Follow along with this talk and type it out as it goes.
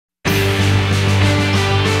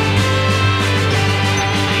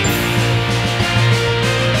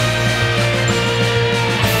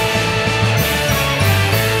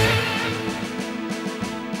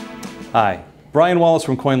Hi, Brian Wallace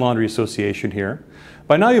from Coin Laundry Association here.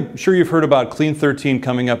 By now I'm sure you've heard about Clean 13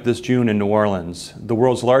 coming up this June in New Orleans, the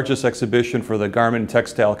world's largest exhibition for the garment and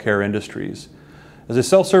textile care industries. As a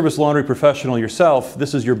self-service laundry professional yourself,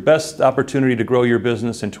 this is your best opportunity to grow your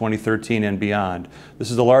business in 2013 and beyond.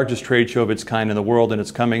 This is the largest trade show of its kind in the world, and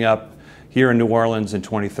it's coming up here in New Orleans in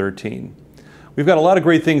 2013. We've got a lot of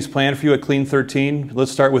great things planned for you at Clean 13. Let's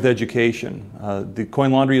start with education. The Coin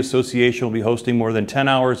Laundry Association will be hosting more than 10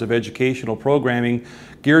 hours of educational programming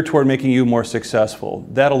geared toward making you more successful.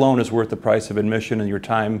 That alone is worth the price of admission and your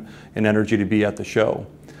time and energy to be at the show.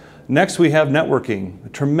 Next, we have networking, a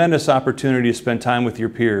tremendous opportunity to spend time with your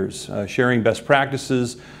peers, sharing best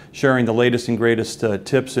practices, sharing the latest and greatest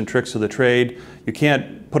tips and tricks of the trade. You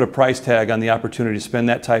can't put a price tag on the opportunity to spend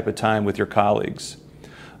that type of time with your colleagues.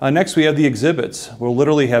 Next, we have the exhibits. We'll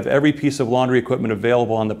literally have every piece of laundry equipment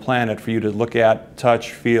available on the planet for you to look at,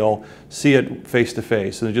 touch, feel, see it face to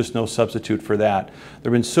face, and there's just no substitute for that.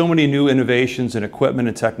 There have been so many new innovations in equipment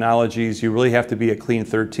and technologies, you really have to be at Clean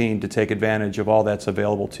 13 to take advantage of all that's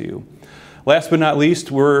available to you. Last but not least,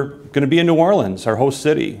 we're going to be in New Orleans, our host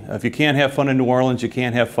city. If you can't have fun in New Orleans, you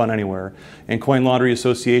can't have fun anywhere. And Coin Laundry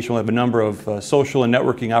Association will have a number of social and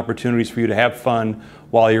networking opportunities for you to have fun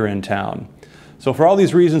while you're in town. So for all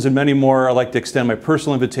these reasons and many more, I'd like to extend my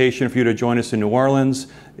personal invitation for you to join us in New Orleans.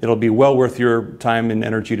 It'll be well worth your time and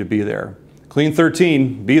energy to be there. Clean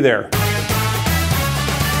 13, be there.